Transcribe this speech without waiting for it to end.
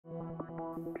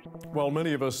While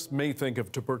many of us may think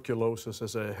of tuberculosis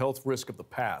as a health risk of the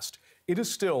past, it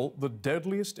is still the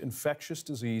deadliest infectious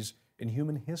disease in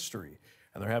human history,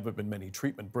 and there haven't been many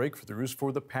treatment breakthroughs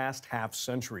for the past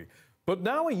half-century. But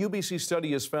now a UBC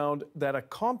study has found that a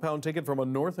compound taken from a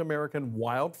North American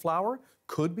wildflower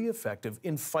could be effective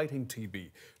in fighting TB.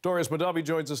 Darius Mahdavi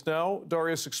joins us now.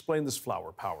 Darius, explain this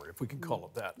flower power, if we can call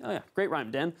it that. Oh yeah, great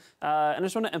rhyme, Dan. And I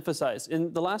just want to emphasize,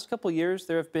 in the last couple of years,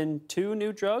 there have been 2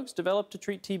 new drugs developed to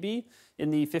treat TB.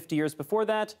 In the 50 years before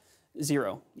that,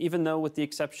 0. Even though, with the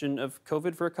exception of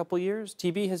COVID for a couple of years,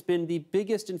 TB has been the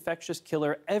biggest infectious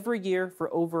killer every year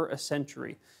for over a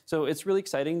century. So it's really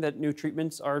exciting that new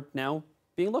treatments are now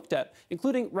being looked at,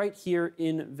 including right here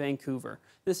in Vancouver.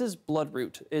 This is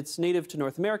bloodroot. It's native to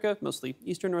North America, mostly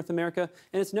Eastern North America,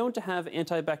 and it's known to have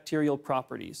antibacterial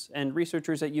properties. And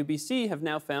researchers at UBC have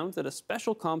now found that a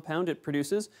special compound it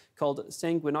produces, called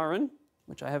sanguinarin,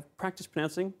 which I have practiced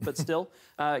pronouncing, but still,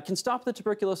 can stop the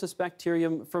tuberculosis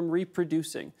bacterium from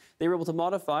reproducing. They were able to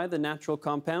modify the natural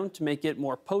compound to make it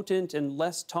more potent and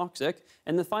less toxic,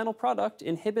 and the final product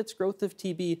inhibits growth of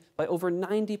TB by over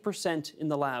 90% in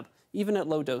the lab, even at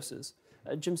low doses.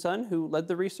 Jim Sun, who led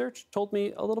the research, told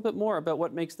me a little bit more about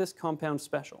what makes this compound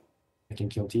special. It can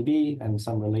kill TB and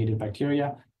some related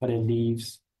bacteria, but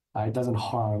it doesn't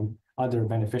harm other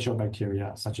beneficial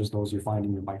bacteria, such as those you find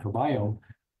in your microbiome,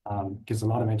 because a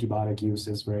lot of antibiotic use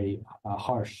is very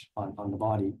harsh on the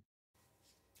body.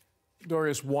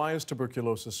 Darius, why is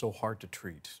tuberculosis so hard to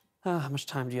treat? How much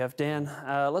time do you have, Dan?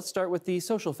 Let's start with the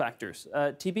social factors.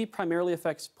 TB primarily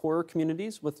affects poorer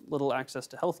communities with little access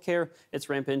to health care. It's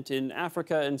rampant in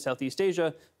Africa and Southeast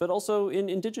Asia, but also in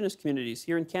Indigenous communities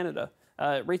here in Canada.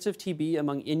 Rates of TB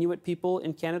among Inuit people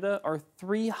in Canada are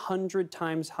 300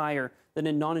 times higher than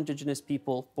in non-Indigenous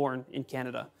people born in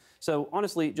Canada. So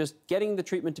honestly, just getting the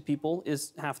treatment to people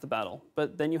is half the battle.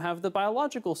 But then you have the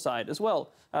biological side as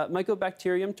well.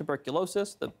 Mycobacterium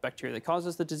tuberculosis, the bacteria that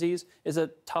causes the disease, is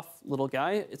a tough little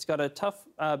guy. It's got a tough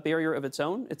barrier of its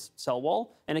own, its cell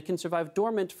wall, and it can survive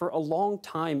dormant for a long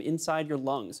time inside your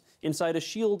lungs, inside a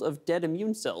shield of dead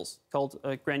immune cells called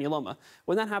granuloma.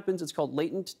 When that happens, it's called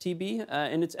latent TB,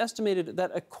 and it's estimated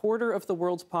that 1/4 of the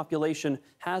world's population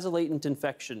has a latent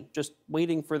infection, just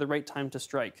waiting for the right time to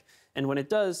strike. And when it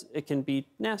does, it can be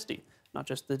nasty. Not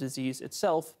just the disease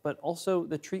itself, but also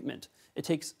the treatment. It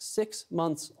takes 6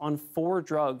 months on 4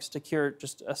 drugs to cure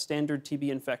just a standard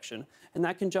TB infection. And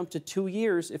that can jump to 2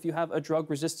 years if you have a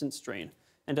drug-resistant strain.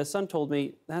 And as Sun told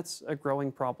me, that's a growing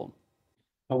problem.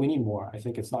 But we need more. I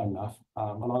think it's not enough.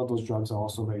 A lot of those drugs are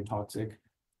also very toxic.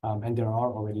 And there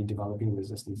are already developing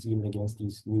resistance even against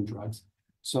these new drugs.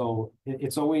 So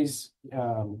it's always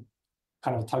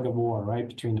kind of a tug of war, right,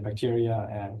 between the bacteria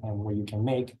and what you can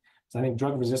make. So I think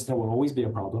drug resistant will always be a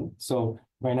problem. So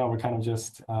right now we're kind of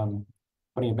just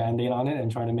putting a Band-Aid on it and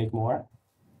trying to make more.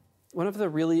 One of the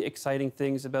really exciting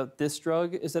things about this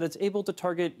drug is that it's able to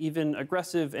target even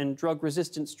aggressive and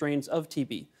drug-resistant strains of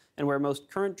TB. And where most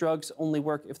current drugs only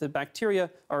work if the bacteria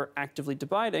are actively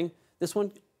dividing, this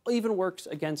one even works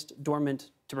against dormant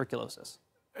tuberculosis.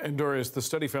 And Darius, the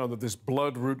study found that this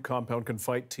bloodroot compound can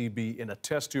fight TB in a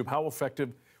test tube. How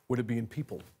effective would it be in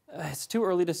people? It's too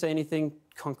early to say anything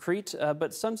concrete,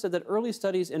 but some said that early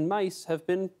studies in mice have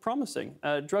been promising.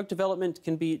 Drug development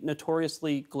can be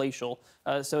notoriously glacial,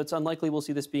 so it's unlikely we'll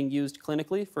see this being used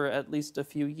clinically for at least a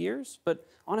few years. But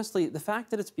honestly, the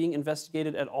fact that it's being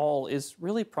investigated at all is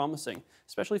really promising,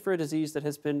 especially for a disease that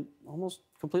has been almost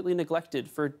completely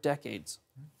neglected for decades.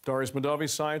 Darius Mahdavi,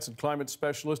 science and climate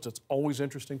specialist. It's always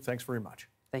interesting. Thanks very much.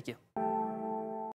 Thank you.